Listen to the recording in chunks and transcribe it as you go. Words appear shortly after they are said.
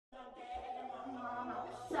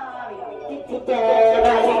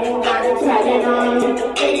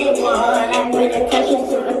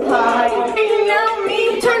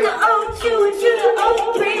Turn the O2 into the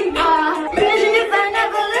O3. Imagine if I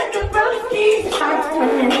never let the broskies.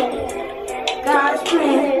 God's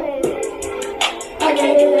plan. I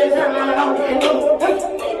can't do this on my own.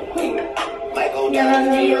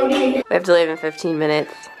 We have to leave in 15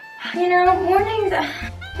 minutes. You know, mornings,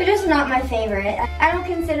 they're just not my favorite. I don't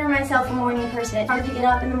consider myself a morning person. It's hard to get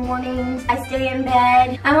up in the mornings. I stay in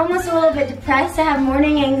bed. I'm almost a little bit depressed. I have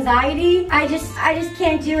morning anxiety. I just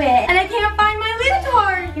can't do it. And I can't find my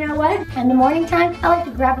leotard. You know what? In the morning time, I like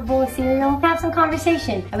to grab a bowl of cereal and have some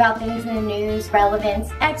conversation about things in the news, relevance,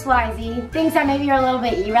 XYZ, things that maybe are a little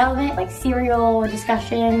bit irrelevant, like cereal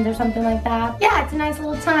discussions or something like that. Yeah, it's a nice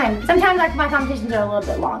little time. Sometimes my conversations are a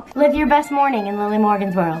little bit long. Live your best morning in Lily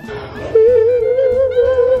Morgan's world.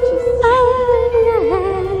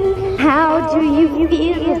 How do you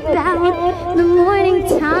feel about the morning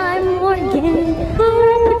time, Morgan? I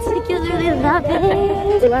particularly love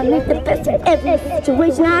it. Do I make the best of every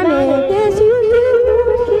situation I'm in? Yes, you do.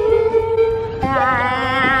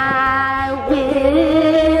 I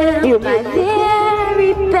will do my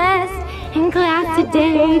very best in class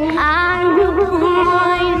today. I will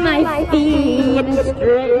point my feet and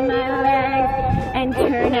straighten my legs and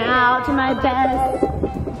turn out to my best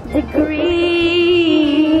degree.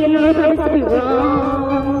 No place to be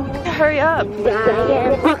wrong. Hurry up.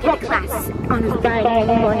 Welcome to class on a Friday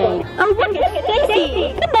morning. Oh, look at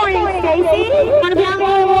Stacy. Good morning, Stacy. Want to be on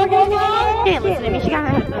Lily Morgan's world? Hey, listen to me. She got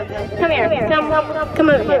her. Come here. Come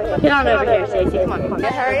over here. Get on over here, Stacy. Come on.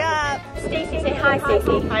 Hurry up. Stacy, say hi,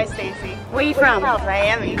 Stacy. Hi, Stacy. Where are you from?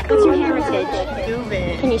 Miami. What's your heritage?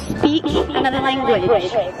 Cuban. Can you speak another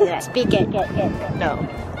language? Speak it. No.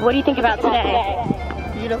 What do you think about today?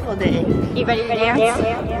 Beautiful day. You ready to dance?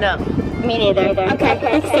 No. Me neither. Okay,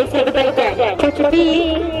 thanks, Stacey. Everybody good. Touch your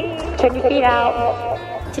feet. Check your feet out.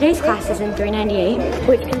 Today's class is in 398,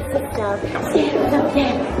 which consists of stand up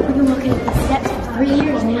there. We've been walking up the steps for 3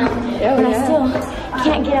 years now, but I still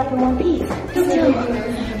can't get up in one piece. Still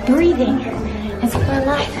breathing as if my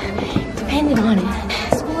life depended on it.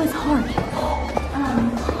 School is hard.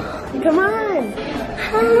 Come on.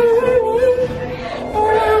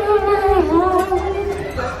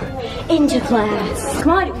 Into class.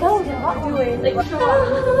 Come on, go.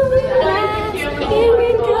 Here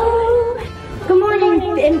we go. Good morning,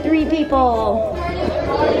 M3 people.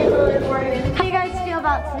 How you guys feel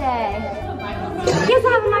about today? Yes, I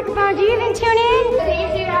have a microphone. Do you even tune in?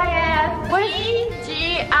 TGIF.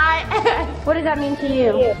 TGIF. What does that mean to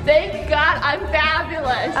you? Thank God I'm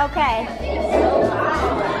fabulous. Okay.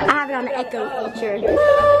 I have it on the echo feature.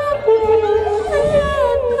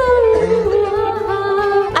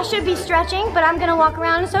 I should be stretching, but I'm gonna walk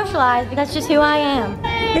around and socialize because that's just who I am.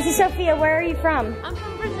 This is Sophia. Where are you from? I'm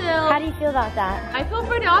from Brazil. How do you feel about that? I feel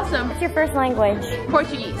pretty awesome. What's your first language?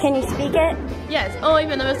 Portuguese. Can you speak it? Yes. Oi,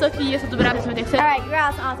 meu nome é Sofia, sou do Brasil, meu terceiro. Alright, you're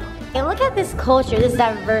awesome. Hey, look at this culture, this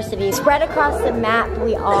diversity. Spread across the map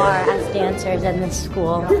we are as dancers in this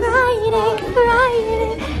school. Friday,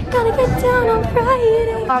 gotta get down on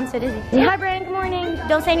Friday. Oh, I'm so dizzy. Hi, Brandon, good morning.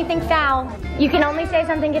 Don't say anything foul. You can only say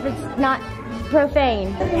something if it's not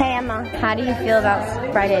profane. Hey, Emma. How do you feel about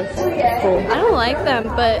Friday's school? I don't like them,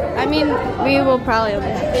 but I mean, we will probably only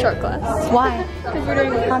have short class. Why? Because we're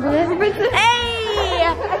doing competition. Hey!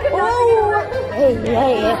 Ooh! Hey!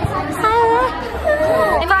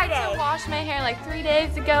 Friday. I washed my hair like 3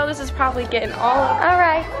 days ago. This is probably getting all over.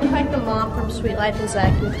 Alright. Like the mom from Sweet Life and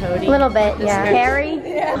Zach and Cody. A little bit, yeah. Harry?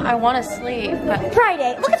 Yeah. I want to sleep, but...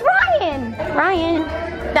 Friday. Look, it's Ryan! Ryan.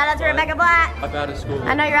 Shout out to Rebecca Black. I'm out of school.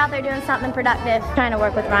 I know you're out there doing something productive. Trying to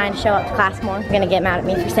work with Ryan to show up to class more. You're gonna get mad at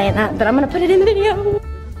me for saying that, but I'm gonna put it in the video.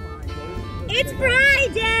 It's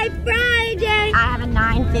Friday! I have a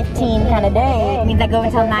 9:15 kind of day. It means I go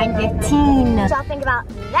until 9:15. What y'all think about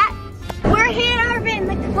that? We're here in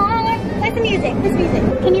the car. Play the music.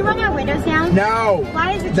 Can you run our windows down? No.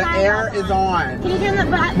 Why is the air is on? Can you turn the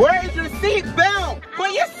button? Where is your seat belt?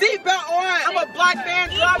 Put your seat belt on. I'm a black man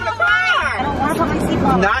driving a car. I don't want to put my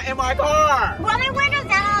seatbelt on. Not in my car. Run my windows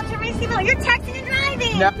down. I'll turn my seatbelt. You're texting and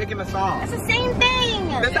driving. Not picking a song. It's the same thing.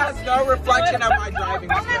 This has no reflection of my driving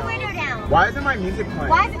Roll my skill. window down. Why isn't my music playing?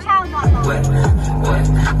 Why is the child not home?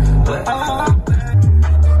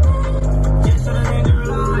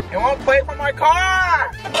 It won't play from my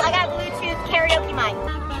car. I got Bluetooth karaoke mic.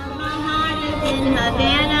 In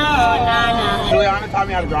Havana, oh nana. Juliana taught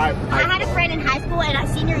me how to drive. I had a friend in high school, and at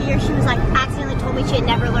senior year, she was like accidentally told me she had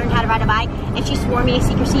never learned how to ride a bike, and she swore me a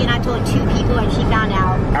secrecy, and I told 2 people, and she found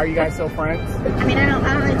out. Are you guys still friends? I mean, I don't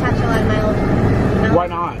really talk to a lot of my old. Why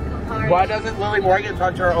not? sorry. Why doesn't Lily Morgan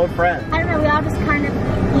talk to her old friend? I don't know, we all just kind of,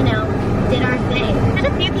 you know, did our thing. There's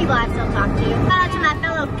a few people I still talk to. Shout out to my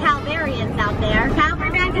fellow Calvarians out there.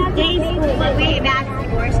 Calvary Baptist Day School, but we ain't Baptist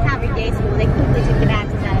anymore. It's Calvary Day School. They quickly took the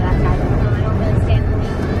Baptist out of that title, so I don't really stand for me.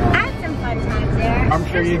 I had some fun times there. I'm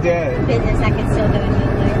sure you did. Business I could still go and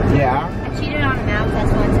deal with. Yeah? I cheated on a math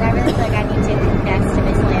test once, and I really feel like I need to confess to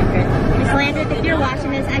Miss Landreth. Miss Landreth, if you're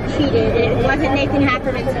watching this, I cheated. It wasn't Nathan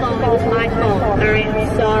Happerman's fault. It was my fault. Alright,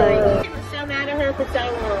 I'm sorry. I was so mad at her for so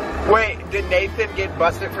long. Wait, did Nathan get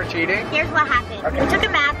busted for cheating? Here's what happened. Okay. We took a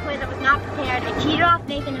math quiz. I was not prepared. I cheated off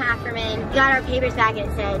Nathan Hafferman. We got our papers back and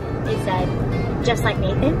it said, just like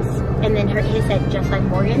Nathan's. And then his said, just like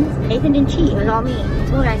Morgan's. Nathan didn't cheat. It was all me. I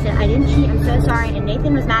told her, I said, I didn't cheat. I'm so sorry. And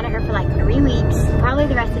Nathan was mad at her for like 3 weeks. Probably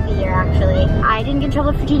the rest of the year, actually. I didn't get in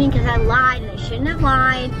trouble for cheating because I lied and I shouldn't have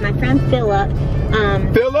lied. My friend Philip.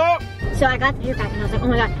 Philip! So I got the paper back and I was like, oh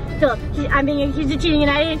my god, Philip, I'm being accused of cheating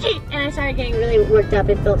and I didn't cheat. And I started getting really worked up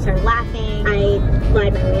and Philip started laughing. I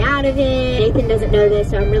lied my way out of it. Nathan doesn't know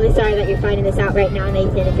this, so I'm really sorry that you're finding this out right now,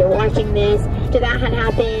 Nathan, if you're watching this. After that had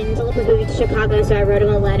happened, Philip was moving to Chicago, so I wrote him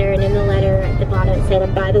a letter, and in the letter at the bottom it said,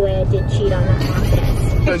 and by the way, I did cheat on that math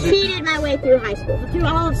test. I cheated my way through high school. Through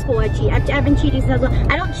all of school, I cheat. I've been cheating since I was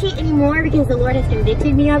little. I don't cheat anymore because the Lord has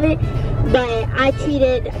convicted me of it, but I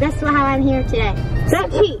cheated. That's how I'm here today.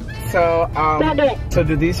 Don't cheat. So, Don't do it. So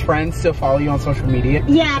do these friends still follow you on social media?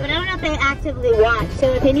 Yeah, but I don't know if they actively watch.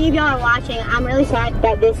 So if any of y'all are watching, I'm really sorry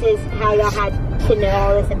that this is how y'all had to know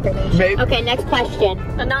all this information. Maybe. Okay, next question.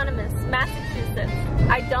 Anonymous, Massachusetts.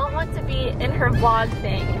 I don't want to be in her vlog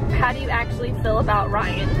thing. How do you actually feel about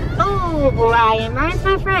Ryan? Oh, Ryan. Ryan's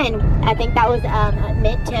my friend. I think that was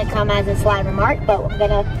meant to come as a sly remark, but I'm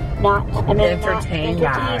gonna not entertain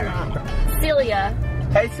that. Celia,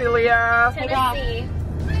 Hey, Celia. Tennessee.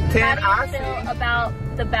 How do you feel about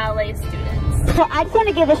the ballet students? So I just want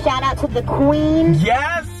to give a shout out to the queen.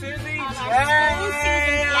 Yes, Susie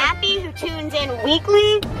Susan Jaffe, who tunes in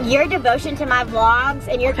weekly. Your devotion to my vlogs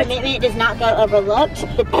and your commitment does not go overlooked.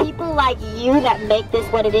 The people like you that make this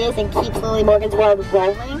what it is and keeps Lily Morgan's World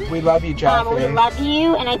rolling. We love you, Jaffe. We love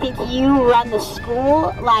you, and I think you run the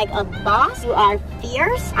school like a boss. You are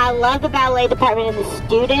fierce. I love the ballet department and the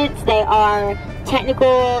students. They are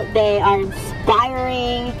technical, they are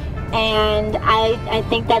inspiring, and I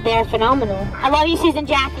think that they're phenomenal. I love you, Susan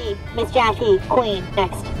Jaffe, Miss Jaffe, queen.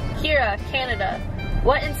 Next. Kira, Canada.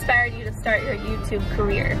 What inspired you to start your YouTube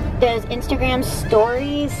career? Those Instagram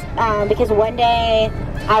stories, because one day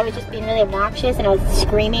I was just being really obnoxious and I was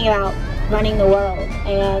screaming about running the world,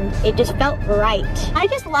 and it just felt right. I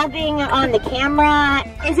just love being on the camera.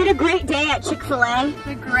 Is it a great day at Chik-fil-A? It's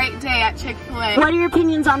a great day at Chik-fil-A. What are your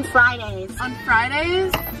opinions on Fridays? On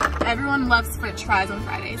Fridays, everyone loves French fries on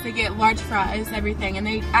Fridays. They get large fries, everything, and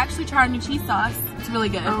they actually try our new cheese sauce. It's really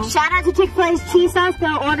good. Shout out to Chick-fil-A's cheese sauce.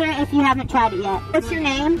 Go order it if you haven't tried it yet. What's your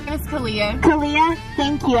name? It's Kalia. Kalia,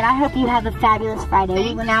 thank you, and I hope you have a fabulous Friday.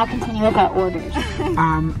 We will now continue with our orders.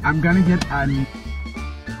 I'm gonna get a